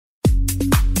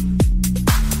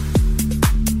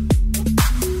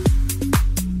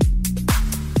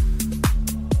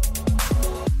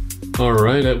All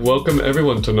right, welcome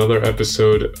everyone to another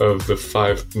episode of the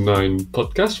 5-9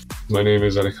 podcast. My name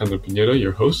is Alejandro Piñero,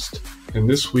 your host, and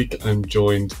this week I'm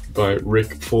joined by Rick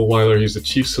Fulwiler. He's the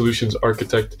Chief Solutions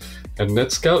Architect at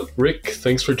NETSCOUT. Rick,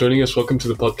 thanks for joining us. Welcome to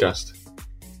the podcast.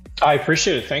 I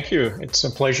appreciate it. Thank you. It's a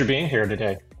pleasure being here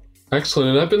today. Excellent,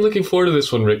 and I've been looking forward to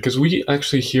this one, Rick, because we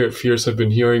actually here at Fierce have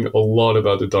been hearing a lot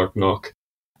about the dark NOC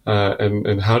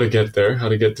and how to get there, how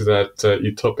to get to that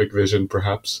utopic vision,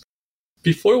 perhaps.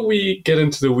 Before we get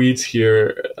into the weeds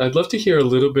here, I'd love to hear a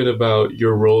little bit about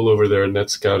your role over there at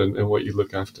NETSCOUT and what you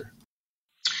look after.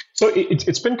 So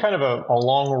it's been kind of a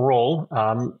long role.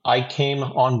 I came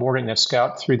on board at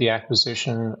NETSCOUT through the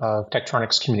acquisition of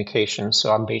Tektronix Communications.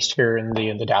 So I'm based here in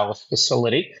the Dallas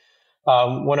facility.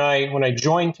 When I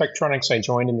joined Tektronix, I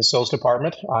joined in the sales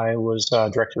department. I was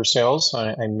director of sales.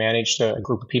 I managed a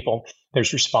group of people that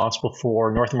was responsible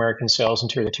for North American sales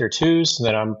into the tier twos.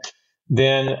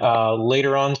 Then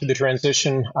later on through the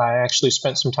transition, I actually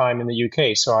spent some time in the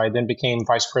UK. So I then became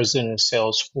vice president of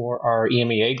sales for our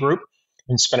EMEA group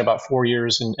and spent about 4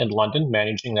 years in London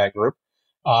managing that group.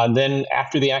 Then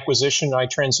after the acquisition, I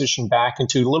transitioned back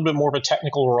into a little bit more of a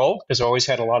technical role because I always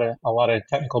had a lot of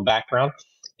technical background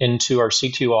into our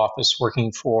CTO office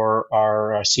working for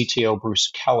our CTO, Bruce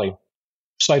Kelly.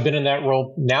 So I've been in that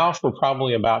role now for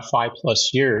probably about 5+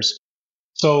 years.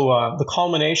 So the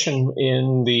culmination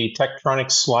in the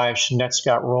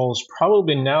Tektronix/NETSCOUT role has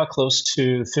probably been now close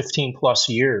to 15+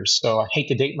 years. So I hate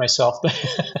to date myself, but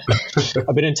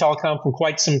I've been in telecom for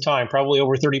quite some time, probably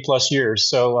over 30+ years.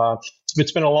 So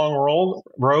it's been a long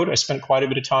road. I spent quite a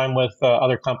bit of time with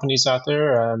other companies out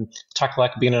there,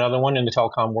 Teklec being another one in the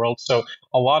telecom world. So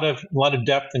a lot of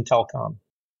depth in telecom.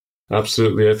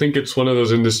 Absolutely. I think it's one of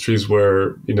those industries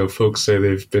where, folks say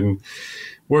they've been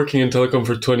working in telecom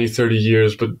for 20, 30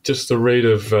 years, but just the rate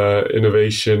of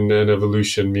innovation and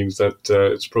evolution means that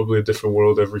it's probably a different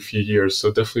world every few years.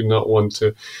 So definitely not one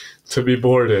to be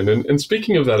bored in. And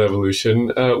speaking of that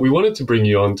evolution, we wanted to bring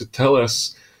you on to tell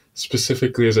us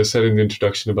specifically, as I said in the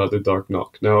introduction, about the dark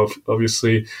NOC. Now,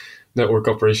 obviously, network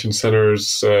operation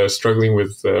centers struggling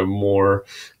with more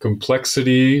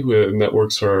complexity.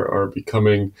 Networks are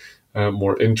becoming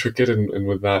more intricate, and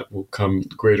with that will come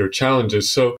greater challenges.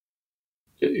 So,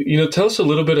 tell us a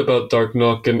little bit about dark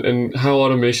NOC and how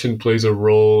automation plays a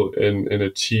role in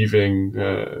achieving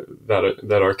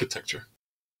that architecture.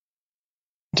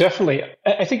 Definitely.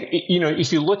 I think,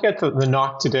 if you look at the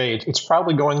NOC today, it's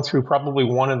probably going through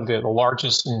one of the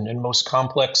largest and most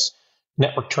complex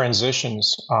network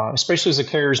transitions, especially as the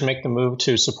carriers make the move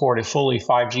to support a fully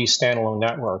 5G standalone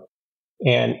network.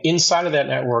 And inside of that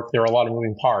network, there are a lot of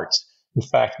moving parts. In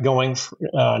fact, going to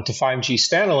 5G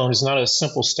standalone is not a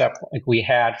simple step like we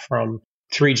had from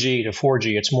 3G to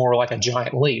 4G. It's more like a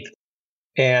giant leap.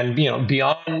 And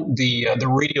beyond the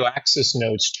radio access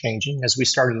nodes changing, as we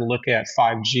started to look at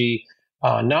 5G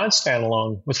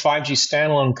non-standalone, with 5G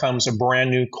standalone comes a brand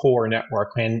new core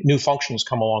network, and new functions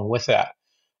come along with that.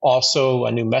 Also,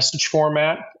 a new message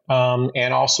format,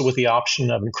 and also with the option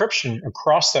of encryption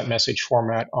across that message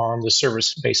format on the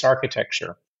service-based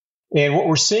architecture. And what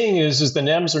we're seeing is the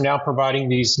NEMs are now providing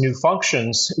these new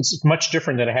functions. It's much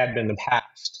different than it had been in the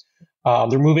past.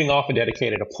 They're moving off of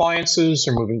dedicated appliances,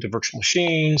 they're moving to virtual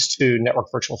machines, to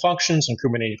network virtual functions, and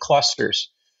Kubernetes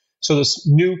clusters. So this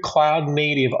new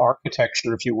cloud-native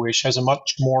architecture, if you wish, has a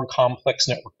much more complex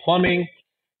network plumbing,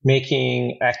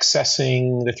 making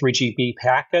accessing the 3GP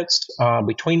packets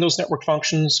between those network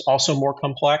functions also more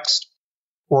complex.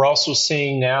 We're also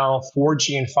seeing now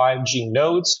 4G and 5G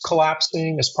nodes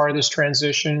collapsing as part of this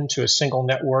transition to a single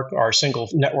network or a single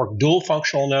network dual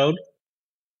functional node.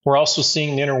 We're also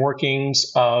seeing the inner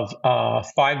workings of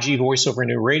 5G voice over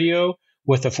new radio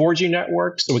with the 4G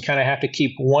network. So we kind of have to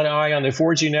keep one eye on the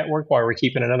 4G network while we're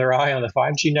keeping another eye on the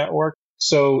 5G network.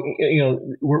 So,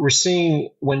 we're seeing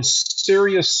when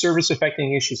serious service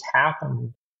affecting issues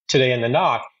happen today in the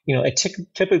NOC, it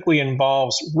typically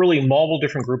involves really multiple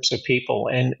different groups of people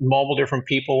and multiple different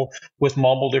people with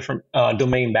multiple different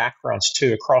domain backgrounds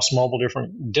too, across multiple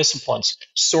different disciplines,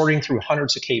 sorting through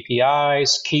hundreds of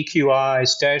KPIs,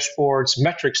 KQIs, dashboards,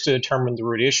 metrics to determine the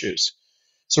root issues.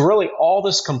 So really all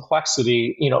this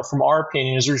complexity, from our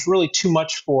opinion, is there's really too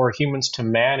much for humans to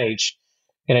manage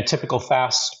in a typical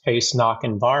fast-paced NOC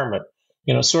environment.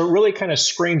 So it really kind of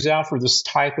screams out for this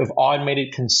type of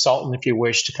automated consultant, if you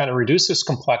wish, to kind of reduce this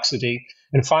complexity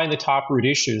and find the top root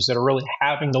issues that are really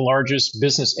having the largest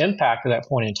business impact at that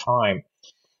point in time.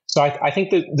 So I think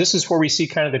that this is where we see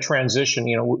kind of the transition.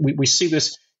 We see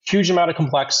this huge amount of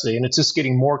complexity, and it's just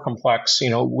getting more complex,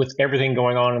 with everything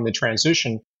going on in the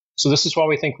transition. So this is why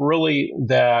we think really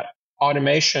that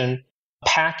automation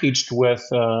packaged with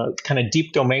kind of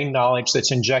deep domain knowledge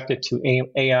that's injected to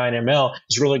AI and ML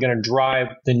is really going to drive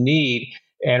the need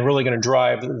and really going to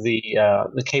drive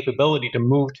the capability to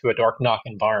move to a dark NOC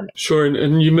environment. Sure,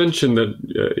 and you mentioned that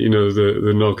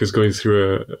the NOC is going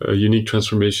through a unique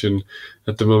transformation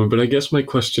at the moment. But I guess my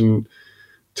question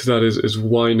to that is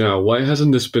why now? Why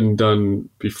hasn't this been done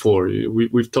before?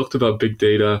 We've talked about big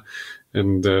data,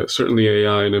 and certainly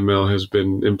AI and ML has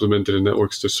been implemented in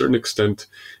networks to a certain extent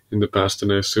in the past,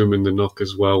 and I assume in the NOC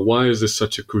as well. Why is this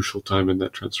such a crucial time in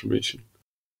that transformation?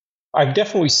 I've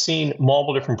definitely seen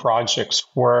multiple different projects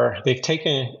where they've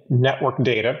taken network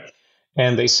data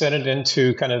and they set it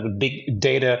into kind of the big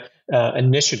data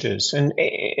initiatives, and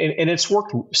it's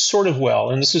worked sort of well.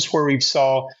 And this is where we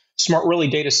saw smart, really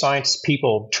data science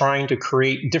people trying to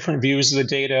create different views of the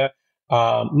data.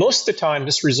 Most of the time,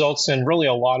 this results in really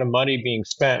a lot of money being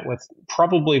spent with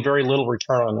probably very little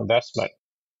return on investment.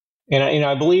 And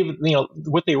I believe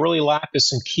what they really lack is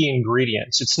some key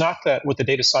ingredients. It's not that what the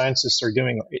data scientists are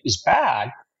doing is bad.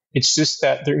 It's just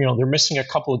that they're missing a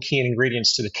couple of key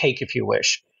ingredients to the cake, if you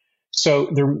wish. So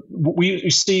we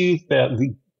see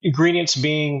the ingredients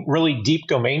being really deep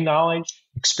domain knowledge,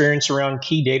 experience around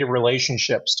key data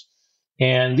relationships.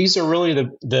 And these are really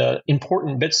the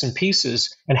important bits and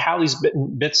pieces, and how these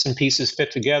bits and pieces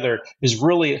fit together is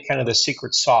really kind of the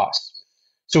secret sauce.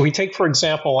 So we take, for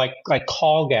example, like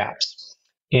call gaps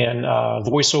in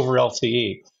voice over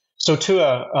LTE. So to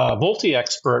a VoLTE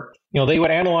expert, they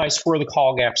would analyze where the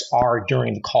call gaps are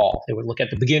during the call. They would look at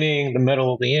the beginning, the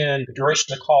middle, the end, the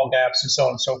duration of the call gaps, and so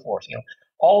on and so forth.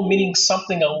 All meaning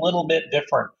something a little bit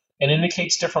different, and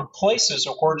indicates different places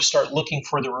of where to start looking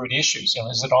for the root issues.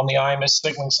 Is it on the IMS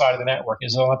signaling side of the network?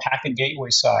 Is it on the packet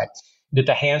gateway side? Did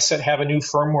the handset have a new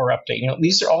firmware update?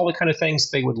 These are all the kind of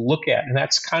things they would look at, and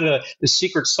that's kind of the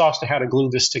secret sauce to how to glue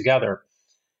this together.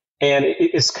 And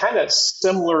it's kind of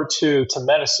similar to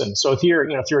medicine. So if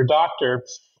you're a doctor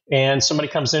and somebody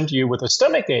comes into you with a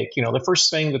stomach ache, the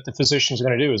first thing that the physician's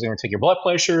going to do is they're going to take your blood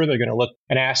pressure. They're going to look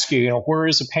and ask you, where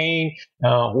is the pain?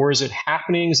 Where is it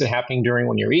happening? Is it happening during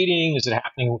when you're eating? Is it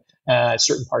happening at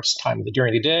certain parts of time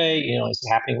during the day? Is it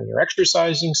happening when you're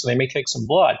exercising? So they may take some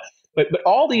blood. But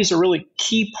all these are really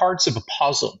key parts of a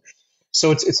puzzle.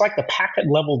 So it's like the packet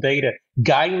level data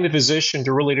guiding the physician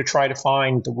to try to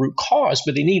find the root cause,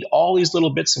 but they need all these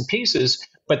little bits and pieces,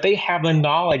 but they have the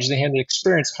knowledge, they have the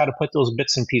experience how to put those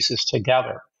bits and pieces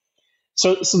together.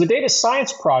 So the data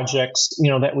science projects,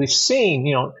 that we've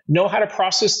seen, know how to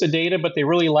process the data, but they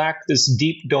really lack this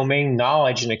deep domain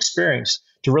knowledge and experience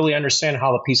to really understand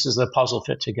how the pieces of the puzzle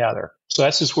fit together. So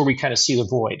that's just where we kind of see the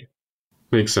void.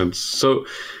 Makes sense.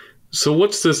 So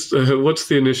what's this? What's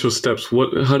the initial steps?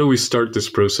 How do we start this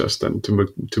process then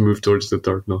to move towards the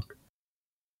dark NOC?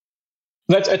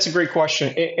 That's a great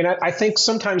question, and I think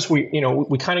sometimes we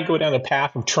kind of go down the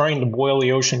path of trying to boil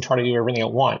the ocean, trying to do everything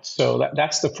at once. So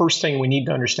that's the first thing we need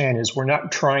to understand is we're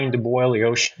not trying to boil the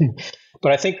ocean,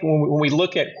 but I think when we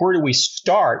look at where do we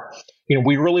start,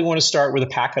 we really want to start with the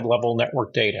packet level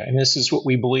network data, and this is what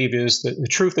we believe is the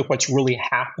truth of what's really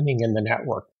happening in the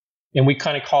network. And we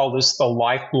kind of call this the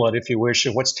lifeblood, if you wish,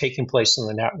 of what's taking place in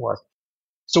the network.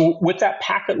 So with that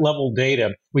packet level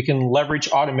data, we can leverage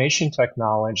automation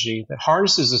technology that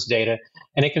harnesses this data,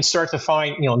 and it can start to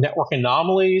find network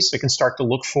anomalies. It can start to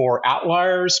look for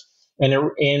outliers,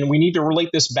 and we need to relate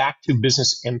this back to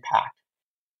business impact.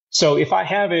 So if I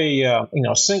have a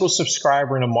single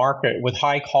subscriber in a market with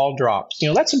high call drops,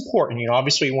 that's important.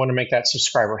 Obviously, you want to make that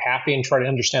subscriber happy and try to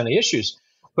understand the issues.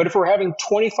 But if we're having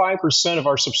 25% of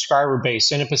our subscriber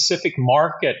base in a specific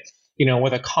market,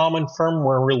 with a common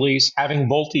firmware release, having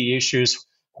VoLTE issues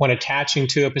when attaching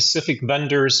to a specific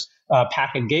vendor's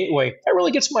packet gateway, that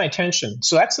really gets my attention.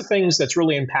 So that's the things that's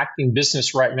really impacting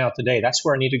business right now today. That's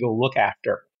where I need to go look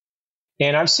after.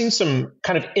 And I've seen some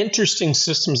kind of interesting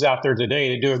systems out there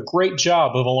today that do a great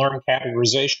job of alarm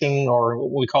categorization, or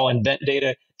what we call event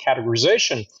data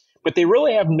categorization. But they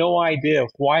really have no idea of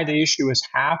why the issue is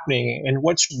happening and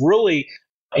what's really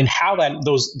and how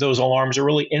those alarms are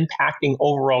really impacting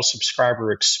overall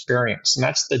subscriber experience. And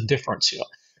that's the difference,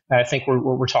 I think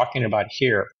we're talking about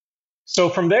here. So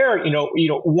from there,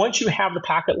 once you have the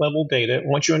packet level data,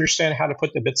 once you understand how to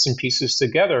put the bits and pieces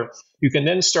together, you can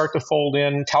then start to fold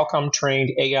in telecom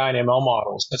trained AI and ML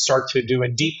models that start to do a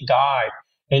deep dive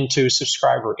into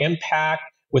subscriber impact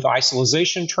with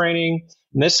isolation training.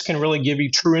 And this can really give you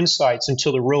true insights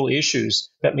into the real issues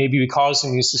that may be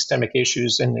causing these systemic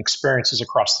issues and experiences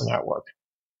across the network.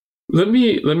 Let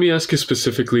me ask you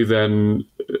specifically then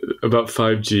about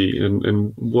 5G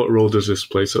and what role does this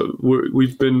play? So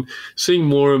we've been seeing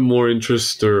more and more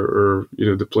interest or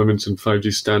deployments in 5G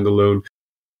standalone.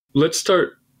 let's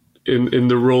start in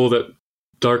the role that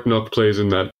dark NOC plays in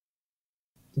that.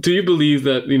 Do you believe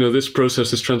that, this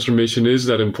process, this transformation is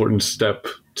that important step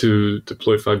to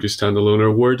deploy 5G standalone, or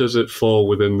where does it fall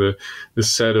within the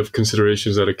set of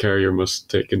considerations that a carrier must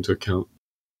take into account?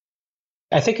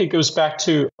 I think it goes back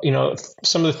to,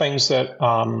 some of the things that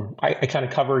I kind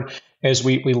of covered as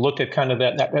we looked at kind of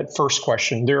that first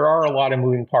question. There are a lot of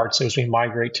moving parts as we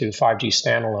migrate to 5G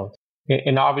standalone.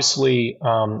 And obviously,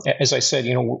 as I said,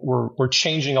 we're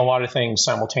changing a lot of things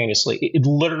simultaneously. It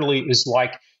literally is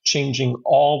like changing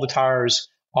all the tires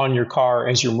on your car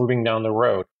as you're moving down the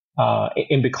road.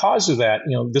 And because of that,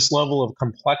 this level of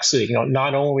complexity,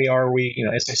 not only are we,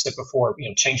 as I said before,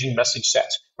 changing message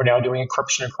sets, we're now doing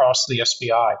encryption across the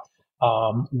SPI.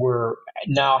 We're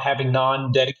now having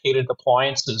non-dedicated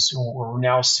appliances. We're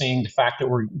now seeing the fact that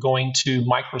we're going to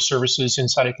microservices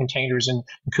inside of containers and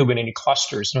Kubernetes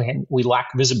clusters. And we lack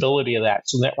visibility of that.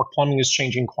 So network plumbing is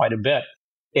changing quite a bit.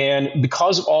 And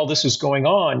because of all this is going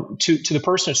on, to the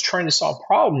person that's trying to solve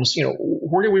problems,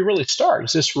 where do we really start?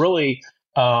 Is this really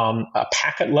a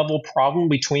packet level problem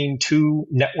between two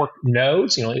network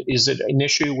nodes? Is it an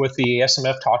issue with the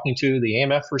SMF talking to the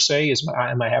AMF per se?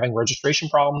 Am I having registration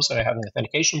problems? Am I having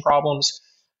authentication problems?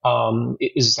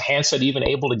 Is the handset even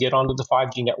able to get onto the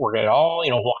 5G network at all?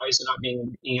 Why is it not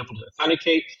being able to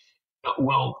authenticate?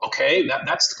 Well, okay,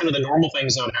 that's kind of the normal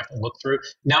things I would have to look through.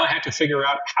 Now I have to figure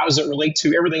out how does it relate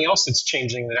to everything else that's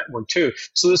changing the network too.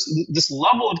 So this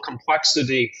level of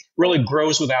complexity really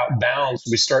grows without bounds.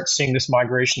 We start seeing this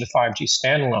migration to 5G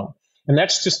standalone. And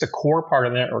that's just the core part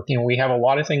of the network. We have a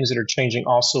lot of things that are changing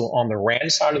also on the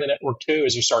RAN side of the network too,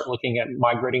 as you start looking at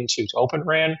migrating to Open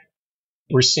RAN.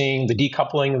 We're seeing the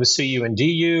decoupling of the CU and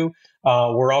DU.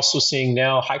 We're also seeing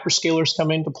now hyperscalers come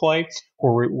into play,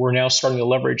 where we're now starting to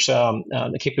leverage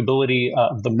the capability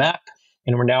of the MEC.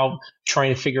 And we're now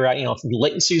trying to figure out, if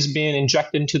latency is being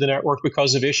injected into the network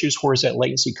because of issues, where is that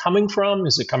latency coming from?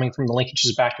 Is it coming from the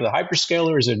linkages back to the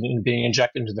hyperscaler? Is it being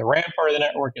injected into the RAN part of the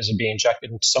network? Is it being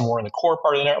injected into somewhere in the core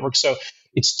part of the network? So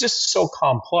it's just so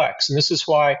complex. And this is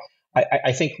why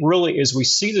I think really as we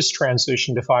see this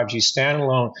transition to 5G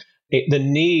standalone, the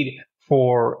need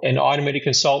for an automated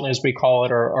consultant, as we call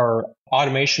it, or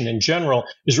automation in general,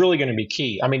 is really going to be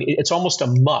key. I mean, it's almost a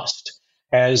must.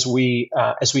 As we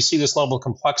see this level of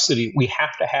complexity, we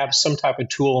have to have some type of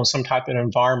tool and some type of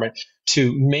environment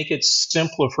to make it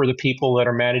simpler for the people that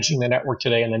are managing the network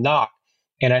today in the NOC.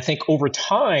 And I think over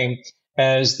time,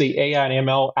 as the AI and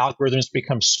ML algorithms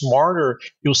become smarter,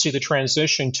 you'll see the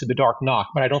transition to the dark NOC.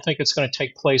 But I don't think it's going to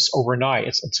take place overnight.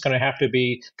 It's going to have to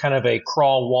be kind of a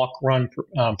crawl, walk, run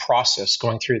process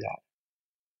going through that.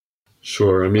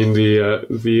 Sure. I mean,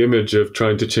 the image of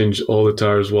trying to change all the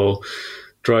tires while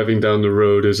driving down the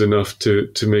road is enough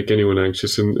to make anyone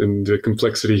anxious, and the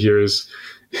complexity here is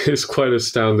quite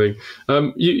astounding.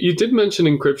 You did mention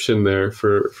encryption there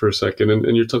for a second,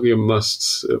 and you're talking about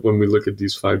musts when we look at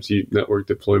these 5G network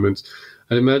deployments.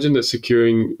 I imagine that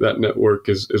securing that network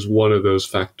is one of those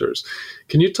factors.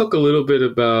 Can you talk a little bit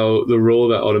about the role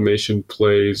that automation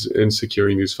plays in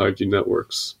securing these 5G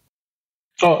networks?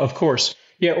 Oh, of course.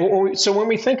 Yeah. So when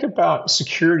we think about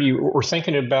security, we're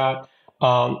thinking about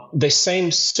the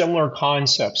same similar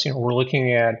concepts. We're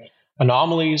looking at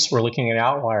anomalies, we're looking at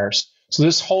outliers. So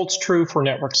this holds true for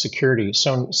network security.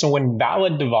 So when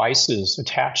valid devices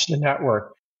attach to the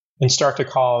network and start to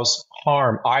cause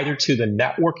harm either to the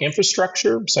network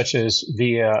infrastructure, such as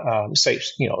via,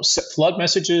 flood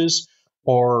messages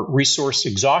or resource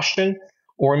exhaustion,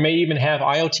 or may even have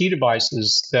IoT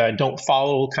devices that don't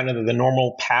follow kind of the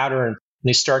normal pattern, and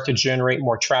they start to generate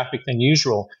more traffic than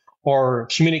usual, or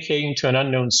communicating to an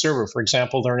unknown server. For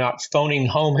example, they're not phoning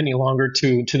home any longer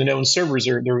to the known servers,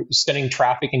 or they're sending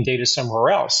traffic and data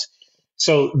somewhere else.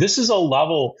 So this is a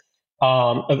level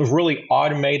of really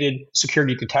automated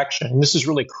security detection, and this is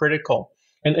really critical.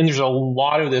 And there's a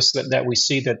lot of this that we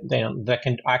see that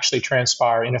can actually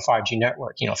transpire in a 5G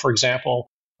network. For example,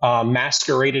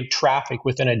 masqueraded traffic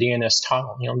within a DNS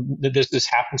tunnel. This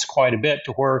happens quite a bit,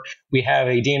 to where we have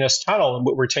a DNS tunnel,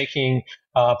 but we're taking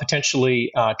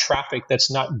potentially traffic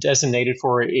that's not designated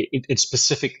for its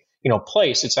specific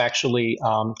place. It's actually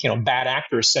bad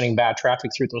actors sending bad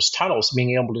traffic through those tunnels,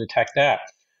 being able to detect that.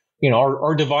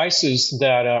 Our devices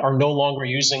that are no longer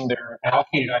using their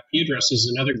allocated IP address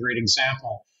is another great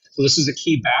example. So this is a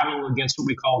key battle against what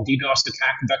we call DDoS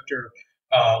attack vector,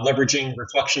 leveraging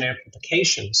reflection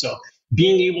amplification. So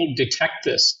being able to detect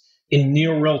this in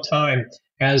near real time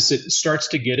as it starts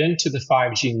to get into the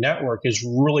 5G network is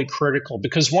really critical,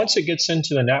 because once it gets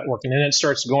into the network and then it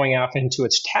starts going out into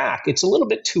its TAC, it's a little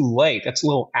bit too late. That's a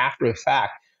little after the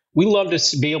fact. we love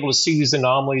to be able to see these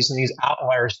anomalies and these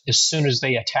outliers as soon as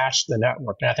they attach to the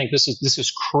network. And I think this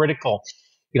is critical,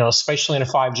 especially in a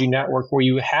 5G network where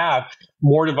you have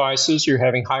more devices, you're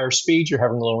having higher speeds, you're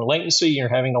having lower latency, you're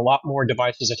having a lot more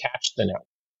devices attached to the network.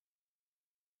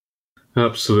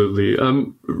 Absolutely.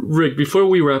 Rick, before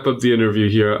we wrap up the interview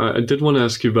here, I did want to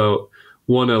ask you about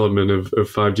one element of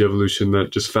 5G evolution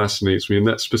that just fascinates me, and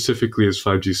that specifically is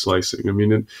 5G slicing. I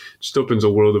mean, it just opens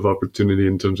a world of opportunity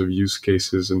in terms of use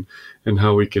cases and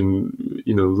how we can,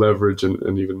 leverage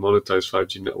and even monetize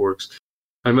 5G networks.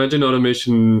 I imagine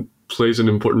automation plays an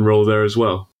important role there as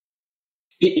well.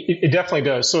 It definitely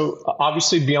does. So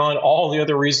obviously, beyond all the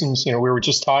other reasons, we were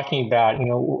just talking about,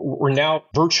 we're now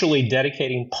virtually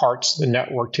dedicating parts of the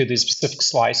network to these specific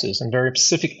slices, and very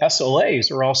specific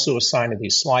SLAs are also assigned to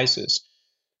these slices.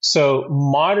 So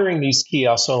monitoring these key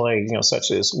SLAs,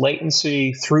 such as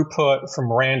latency, throughput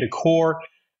from RAN to core,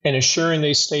 and ensuring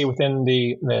they stay within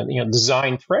the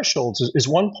design thresholds is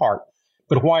one part.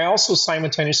 But why also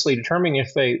simultaneously determining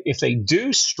if they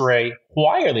do stray,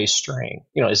 why are they straying?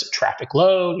 Is it traffic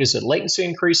load? Is it latency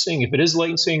increasing? If it is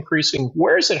latency increasing,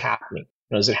 where is it happening?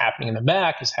 Is it happening in the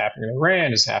back? Is it happening in the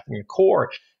RAN? Is it happening in core?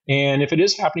 And if it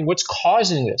is happening, what's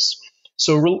causing this?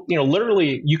 So,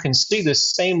 literally, you can see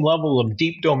this same level of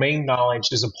deep domain knowledge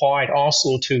is applied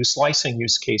also to slicing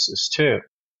use cases too.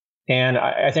 And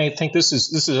I think this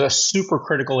is a super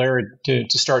critical area to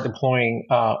start deploying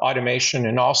automation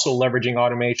and also leveraging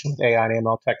automation with AI and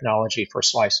ML technology for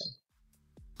slicing.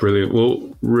 Brilliant.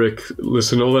 Well, Rick,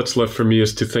 listen, all that's left for me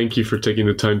is to thank you for taking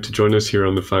the time to join us here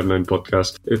on the 5-9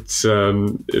 podcast.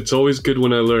 It's always good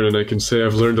when I learn, and I can say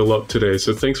I've learned a lot today.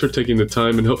 So thanks for taking the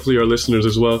time, and hopefully our listeners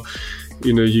as well.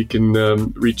 You can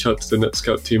reach out to the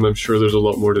NETSCOUT team. I'm sure there's a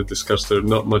lot more to discuss there.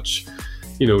 Not much,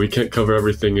 we can't cover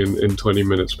everything in 20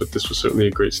 minutes, but this was certainly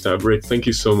a great stab. Rick, thank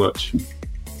you so much.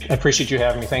 I appreciate you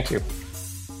having me. Thank you.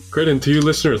 Great. And to you,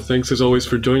 listener, thanks as always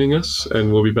for joining us.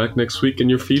 And we'll be back next week in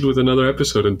your feed with another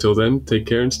episode. Until then, take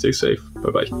care and stay safe.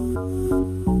 Bye-bye.